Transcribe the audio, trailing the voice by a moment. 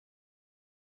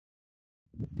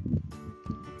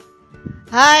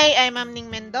Hi, I'm Amning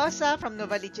Mendoza from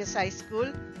Novaliches High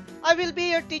School. I will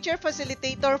be your teacher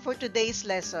facilitator for today's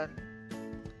lesson.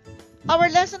 Our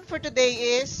lesson for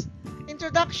today is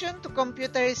Introduction to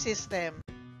Computer System.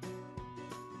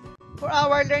 For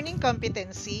our learning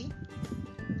competency,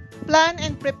 plan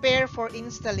and prepare for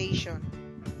installation.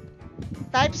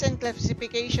 Types and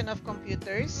classification of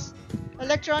computers,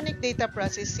 electronic data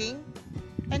processing,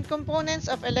 and components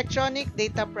of electronic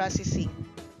data processing.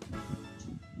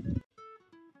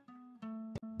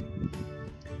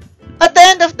 At the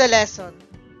end of the lesson,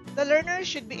 the learner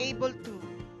should be able to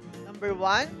Number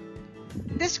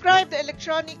 1. Describe the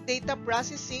electronic data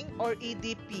processing or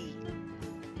EDP.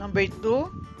 Number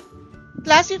 2.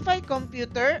 Classify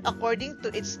computer according to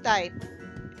its type.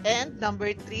 And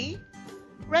number 3.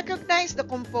 Recognize the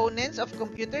components of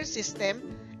computer system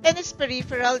and its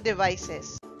peripheral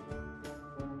devices.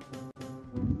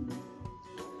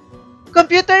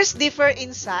 Computers differ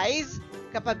in size,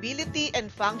 capability,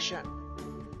 and function.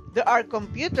 There are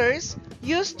computers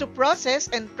used to process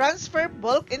and transfer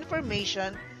bulk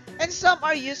information, and some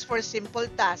are used for simple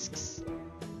tasks.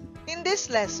 In this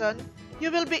lesson,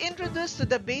 you will be introduced to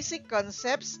the basic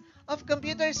concepts of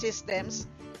computer systems,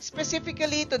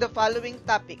 specifically to the following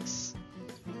topics: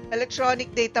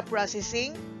 electronic data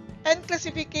processing, and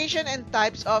classification and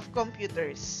types of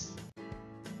computers.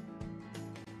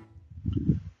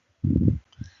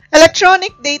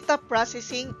 Electronic data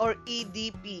processing or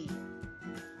EDP.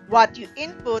 What you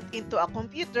input into a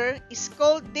computer is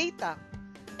called data,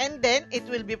 and then it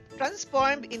will be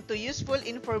transformed into useful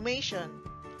information.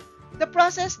 The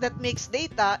process that makes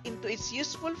data into its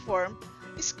useful form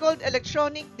is called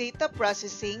electronic data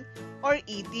processing or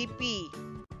EDP.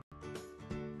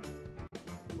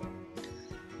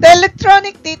 The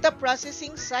electronic data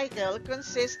processing cycle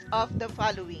consists of the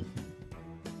following: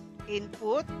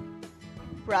 input,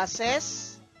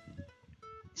 process,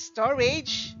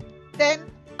 storage, then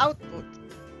output.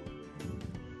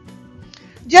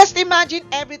 Just imagine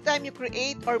every time you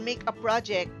create or make a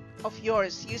project of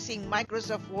yours using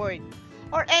Microsoft Word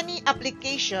or any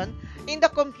application in the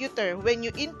computer. When you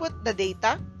input the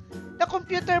data, the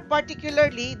computer,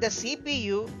 particularly the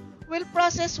CPU, will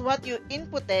process what you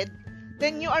inputted.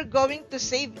 Then you are going to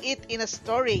save it in a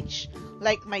storage,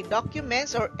 like My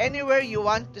Documents or anywhere you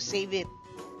want to save it.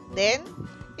 Then,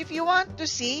 if you want to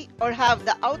see or have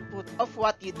the output of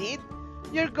what you did,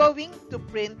 you're going to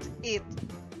print it.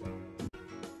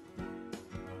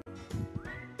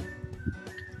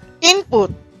 Input.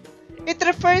 It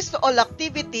refers to all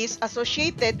activities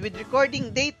associated with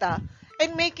recording data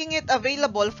and making it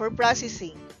available for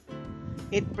processing.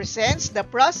 It presents the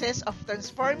process of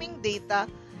transforming data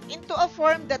into a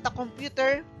form that a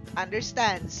computer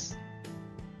understands.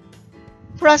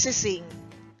 Processing.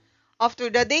 After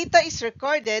the data is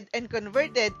recorded and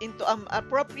converted into an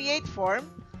appropriate form,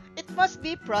 it must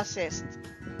be processed.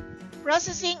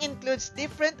 Processing includes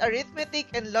different arithmetic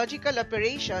and logical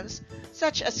operations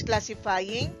such as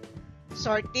classifying,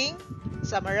 sorting,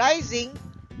 summarizing,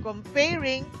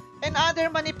 comparing, and other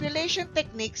manipulation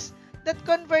techniques that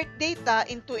convert data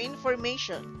into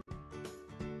information.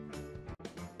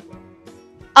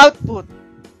 Output.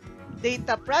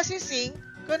 Data processing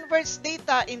converts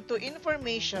data into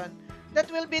information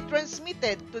that will be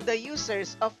transmitted to the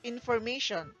users of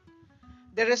information.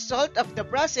 The result of the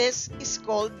process is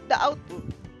called the output.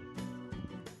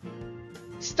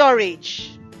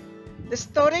 Storage. The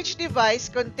storage device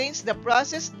contains the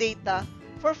processed data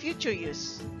for future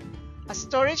use. A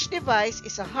storage device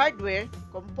is a hardware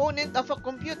component of a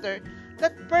computer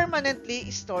that permanently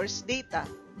stores data.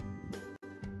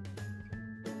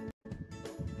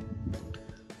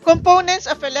 Components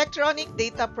of electronic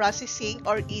data processing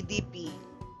or EDP.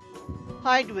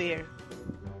 Hardware.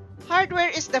 Hardware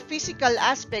is the physical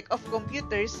aspect of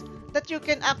computers that you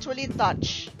can actually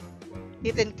touch.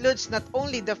 It includes not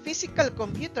only the physical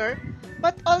computer,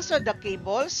 but also the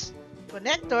cables,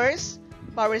 connectors,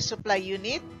 power supply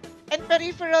unit, and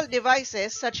peripheral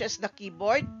devices such as the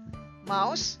keyboard,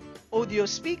 mouse, audio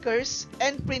speakers,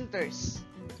 and printers.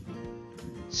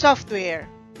 Software.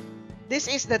 This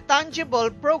is the tangible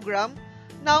program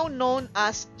now known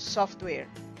as software.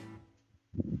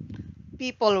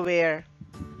 Peopleware.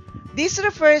 This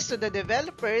refers to the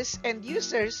developers and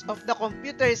users of the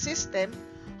computer system,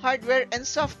 hardware, and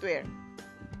software.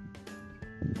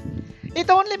 It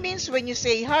only means when you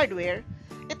say hardware,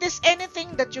 it is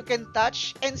anything that you can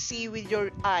touch and see with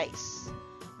your eyes,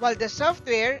 while the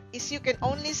software is you can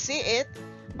only see it,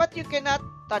 but you cannot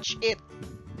touch it.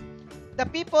 The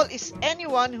people is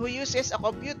anyone who uses a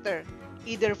computer,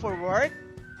 either for work,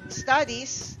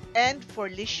 studies, and for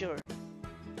leisure.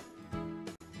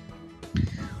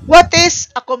 What is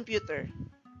a computer?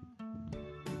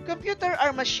 Computers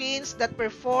are machines that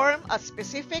perform a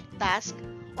specific task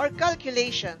or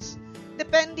calculations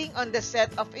depending on the set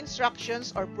of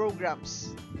instructions or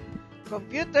programs.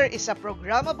 Computer is a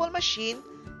programmable machine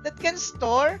that can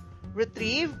store,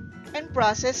 retrieve, and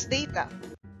process data.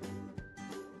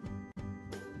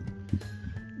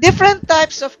 Different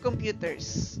types of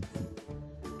computers.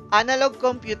 Analog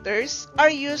computers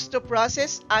are used to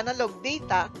process analog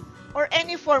data or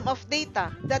any form of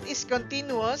data that is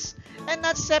continuous and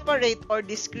not separate or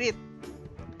discrete.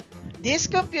 These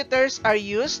computers are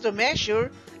used to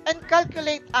measure and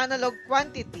calculate analog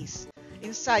quantities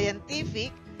in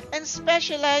scientific and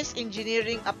specialized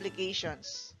engineering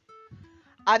applications.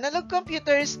 Analog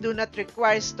computers do not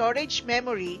require storage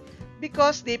memory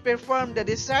because they perform the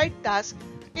desired task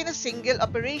in a single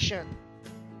operation.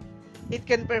 It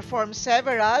can perform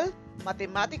several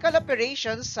mathematical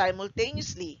operations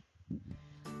simultaneously.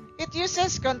 It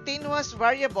uses continuous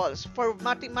variables for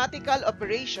mathematical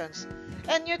operations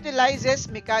and utilizes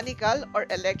mechanical or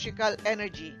electrical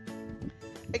energy.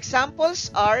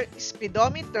 Examples are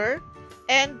speedometer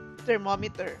and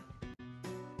thermometer.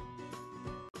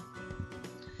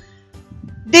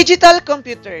 Digital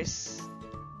computers.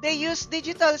 They use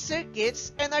digital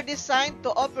circuits and are designed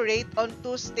to operate on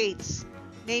two states,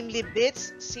 namely bits,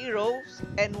 zeros,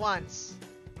 and ones.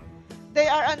 They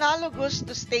are analogous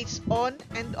to states on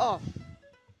and off.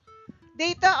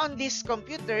 Data on these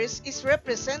computers is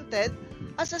represented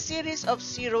as a series of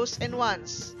zeros and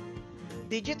ones.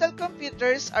 Digital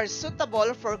computers are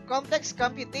suitable for complex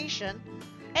computation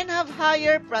and have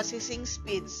higher processing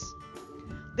speeds.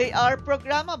 They are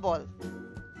programmable.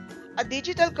 A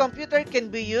digital computer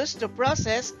can be used to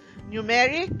process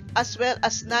numeric as well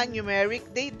as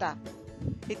non-numeric data.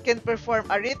 It can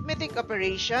perform arithmetic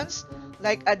operations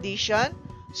like addition,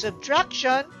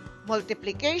 subtraction,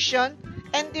 multiplication,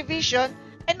 and division,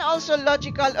 and also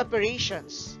logical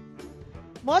operations.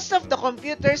 Most of the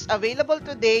computers available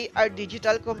today are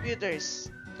digital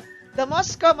computers. The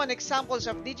most common examples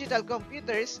of digital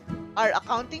computers are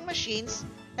accounting machines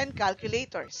and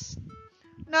calculators.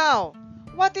 Now,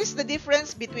 what is the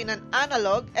difference between an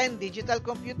analog and digital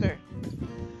computer?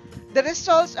 The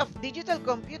results of digital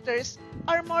computers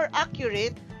are more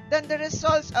accurate than the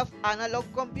results of analog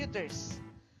computers.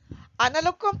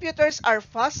 Analog computers are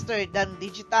faster than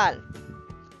digital.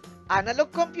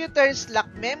 Analog computers lack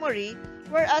memory,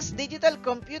 whereas digital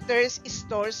computers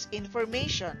stores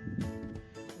information.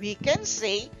 We can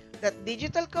say that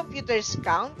digital computers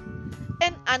count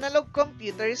and analog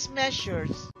computers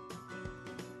measures.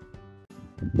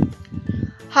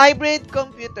 Hybrid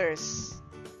computers.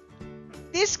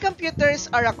 These computers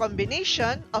are a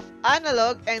combination of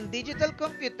analog and digital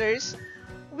computers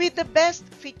with the best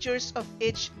features of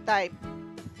each type.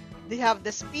 They have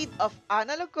the speed of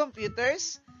analog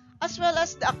computers as well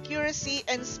as the accuracy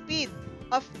and speed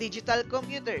of digital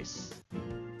computers.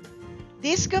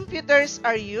 These computers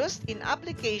are used in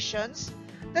applications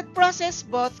that process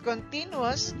both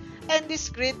continuous and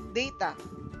discrete data.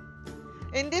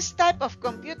 In this type of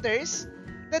computers,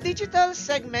 the digital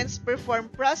segments perform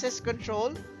process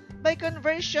control by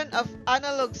conversion of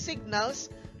analog signals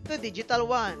to digital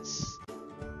ones.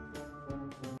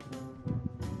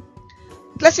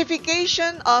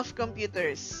 Classification of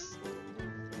computers.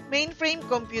 Mainframe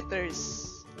computers.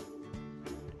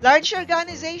 Large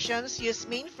organizations use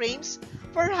mainframes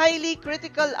for highly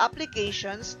critical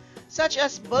applications such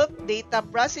as bulk data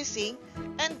processing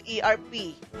and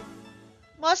ERP.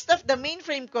 Most of the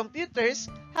mainframe computers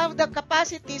have the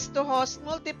capacities to host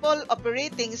multiple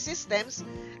operating systems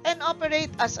and operate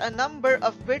as a number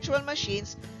of virtual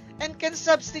machines and can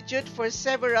substitute for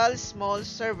several small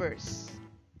servers.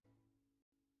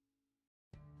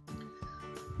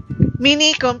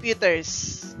 Mini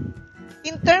computers.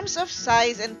 In terms of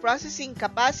size and processing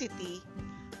capacity,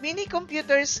 mini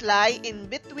computers lie in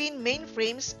between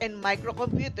mainframes and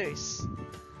microcomputers.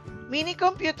 Mini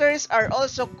computers are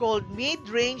also called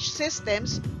mid-range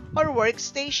systems or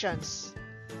workstations.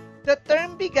 The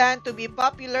term began to be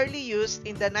popularly used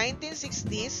in the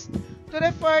 1960s to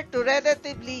refer to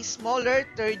relatively smaller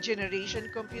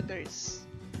third-generation computers.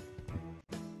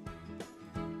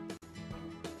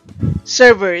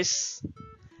 Servers.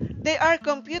 They are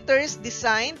computers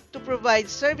designed to provide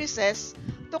services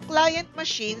to client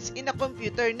machines in a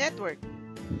computer network.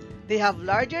 They have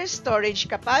larger storage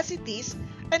capacities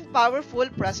and powerful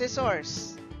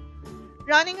processors.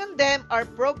 Running on them are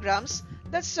programs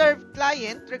that serve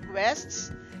client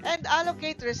requests and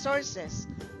allocate resources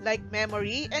like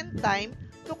memory and time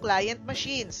to client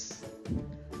machines.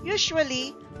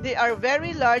 Usually, they are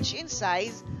very large in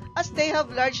size as they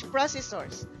have large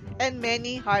processors and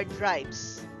many hard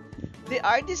drives. They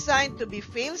are designed to be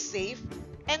fail-safe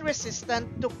and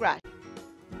resistant to crash.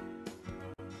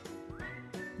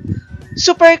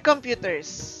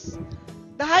 Supercomputers.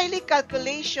 The highly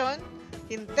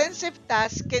calculation-intensive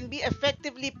tasks can be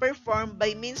effectively performed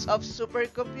by means of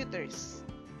supercomputers.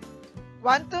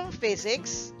 Quantum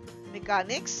physics,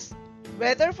 mechanics,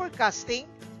 weather forecasting,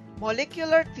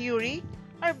 molecular theory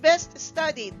are best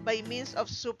studied by means of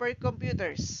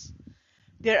supercomputers.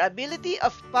 Their ability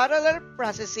of parallel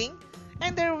processing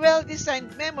and their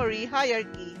well-designed memory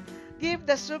hierarchy give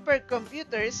the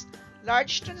supercomputers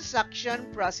large transaction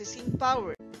processing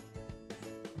power.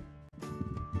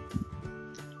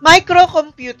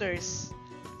 Microcomputers.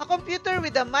 A computer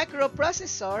with a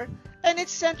microprocessor and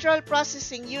its central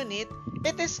processing unit,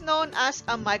 it is known as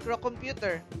a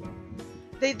microcomputer.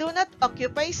 They do not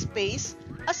occupy space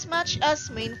as much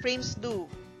as mainframes do.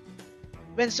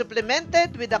 When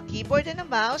supplemented with a keyboard and a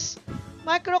mouse,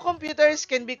 microcomputers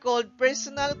can be called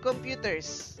personal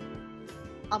computers.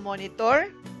 A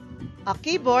monitor, a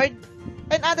keyboard,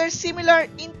 and other similar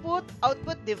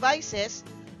input-output devices,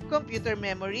 computer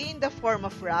memory in the form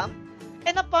of RAM,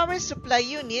 and a power supply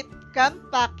unit come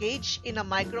packaged in a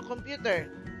microcomputer.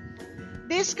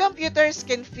 These computers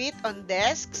can fit on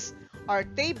desks or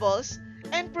tables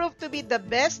and prove to be the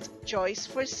best choice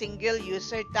for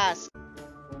single-user tasks.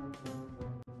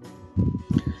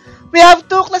 We have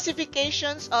two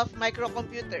classifications of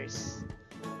microcomputers.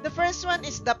 The first one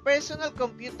is the personal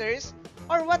computers,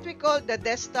 or what we call the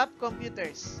desktop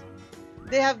computers.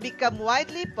 They have become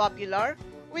widely popular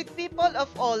with people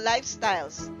of all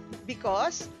lifestyles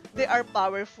because they are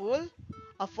powerful,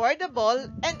 affordable,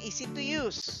 and easy to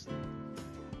use.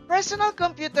 Personal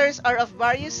computers are of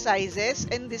various sizes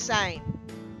and design.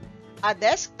 A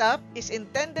desktop is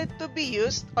intended to be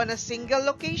used on a single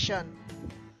location.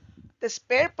 The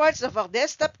spare parts of a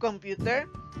desktop computer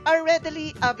are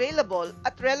readily available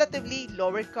at relatively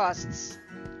lower costs.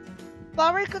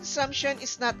 Power consumption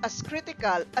is not as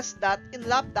critical as that in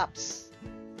laptops.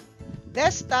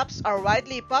 Desktops are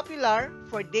widely popular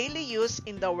for daily use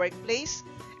in the workplace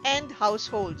and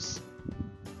households.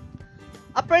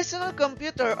 A personal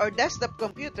computer or desktop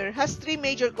computer has three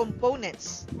major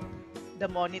components: the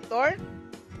monitor,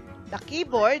 the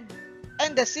keyboard,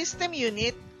 and the system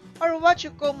unit, or what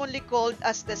you commonly called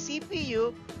as the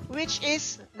CPU, which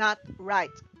is not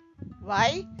right.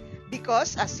 Why?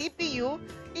 Because a CPU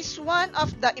is one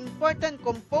of the important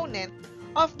component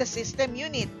of the system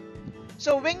unit.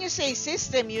 So when you say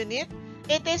system unit,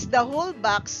 it is the whole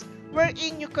box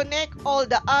wherein you connect all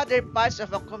the other parts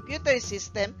of a computer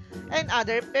system and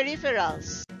other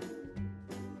peripherals.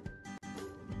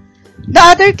 The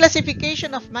other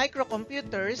classification of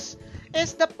microcomputers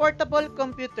is the portable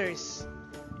computers.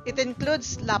 It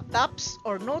includes laptops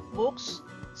or notebooks,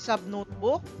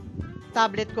 sub-notebook,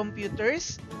 tablet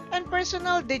computers, and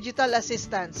personal digital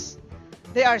assistants.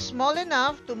 They are small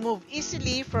enough to move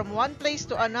easily from one place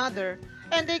to another,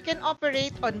 and they can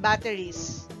operate on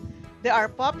batteries. They are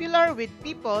popular with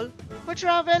people who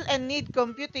travel and need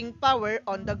computing power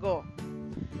on the go.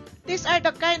 These are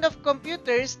the kind of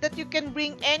computers that you can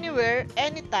bring anywhere,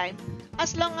 anytime,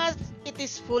 as long as it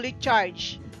is fully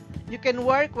charged. You can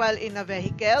work while in a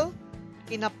vehicle,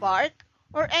 in a park,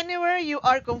 or anywhere you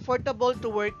are comfortable to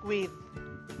work with.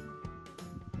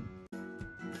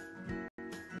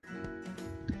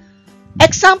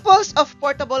 Examples of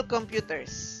portable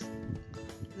computers.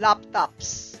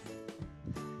 Laptops.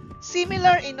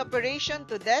 Similar in operation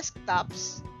to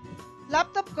desktops,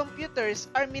 laptop computers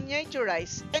are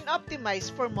miniaturized and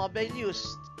optimized for mobile use.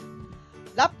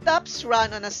 Laptops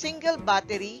run on a single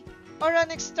battery or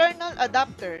an external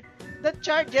adapter that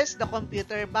charges the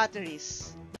computer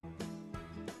batteries.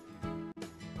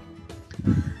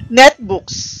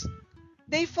 Netbooks.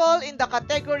 They fall in the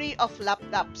category of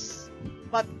laptops,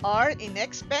 but are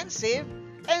inexpensive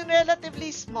and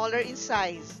relatively smaller in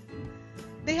size.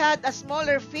 They had a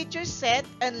smaller feature set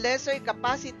and lesser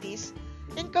capacities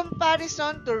in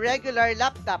comparison to regular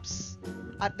laptops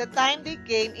at the time they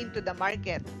came into the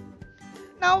market.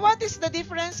 Now, what is the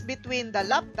difference between the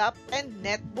laptop and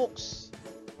netbooks?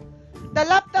 The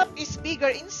laptop is bigger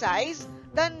in size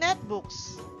than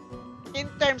netbooks. In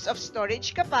terms of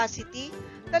storage capacity,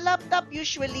 the laptop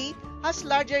usually has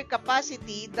larger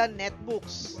capacity than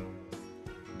netbooks.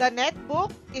 The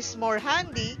netbook is more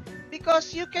handy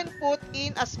because you can put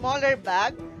in a smaller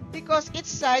bag because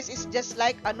its size is just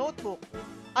like a notebook,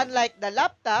 unlike the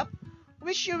laptop,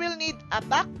 which you will need a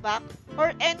backpack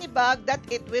or any bag that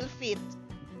it will fit.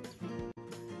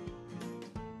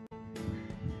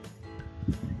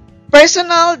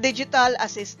 Personal Digital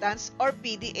Assistants or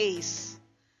PDAs.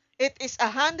 It is a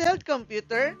handheld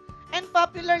computer and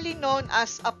popularly known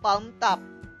as a palm top.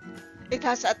 It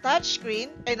has a touchscreen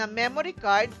and a memory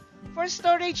card for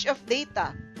storage of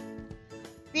data.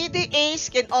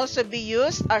 PDAs can also be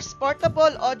used as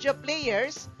portable audio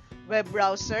players, web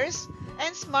browsers,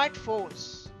 and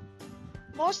smartphones.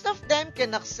 Most of them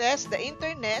can access the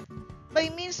internet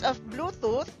by means of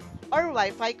Bluetooth or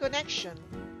Wi-Fi connection.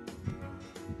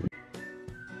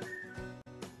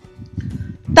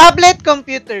 Tablet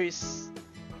computers.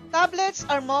 Tablets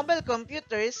are mobile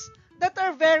computers that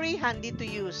are very handy to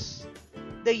use.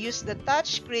 They use the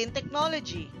touchscreen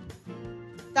technology.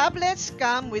 Tablets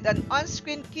come with an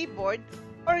on-screen keyboard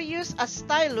or use a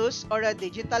stylus or a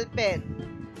digital pen.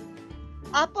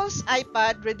 Apple's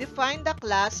iPad redefined the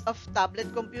class of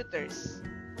tablet computers.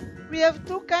 We have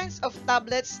two kinds of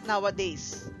tablets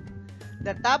nowadays.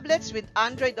 The tablets with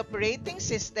Android operating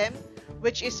system,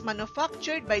 which is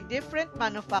manufactured by different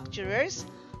manufacturers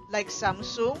like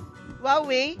Samsung,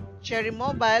 Huawei, Cherry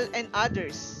Mobile, and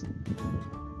others.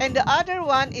 And the other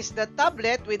one is the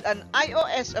tablet with an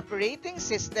iOS operating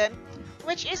system,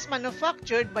 which is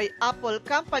manufactured by Apple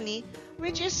company,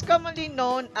 which is commonly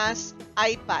known as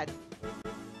iPad.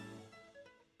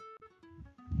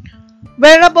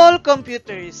 Wearable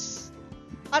computers.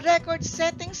 A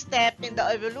record-setting step in the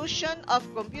evolution of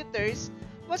computers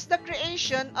was the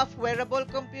creation of wearable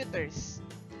computers.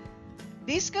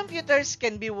 These computers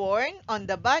can be worn on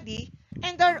the body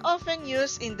and are often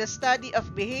used in the study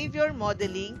of behavior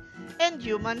modeling and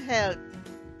human health.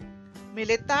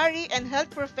 Military and health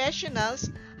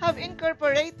professionals have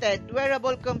incorporated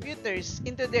wearable computers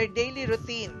into their daily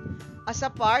routine as a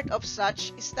part of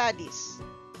such studies.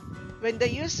 When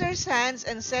the user's hands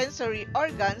and sensory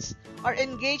organs are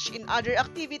engaged in other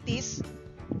activities,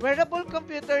 wearable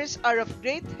computers are of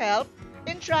great help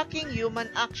in tracking human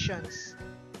actions.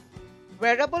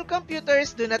 Wearable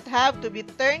computers do not have to be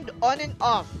turned on and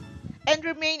off and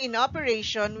remain in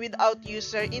operation without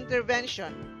user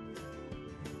intervention.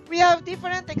 We have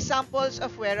different examples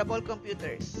of wearable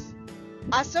computers.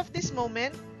 As of this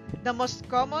moment, the most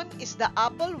common is the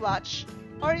Apple Watch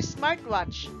or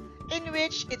smartwatch, in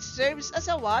which it serves as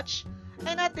a watch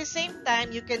and at the same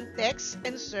time you can text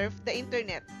and surf the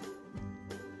internet.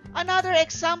 Another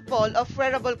example of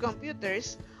wearable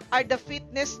computers are the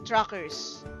fitness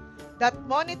trackers that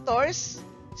monitors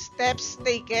steps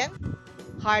taken,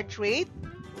 heart rate,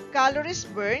 calories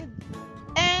burned,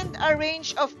 and a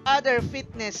range of other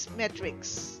fitness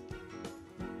metrics.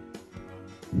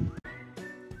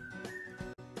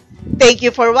 Thank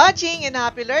you for watching and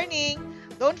happy learning!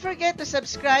 Don't forget to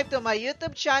subscribe to my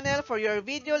YouTube channel for your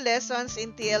video lessons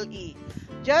in TLE.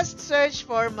 Just search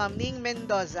for Ma'am Ning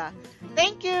Mendoza.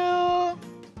 Thank you!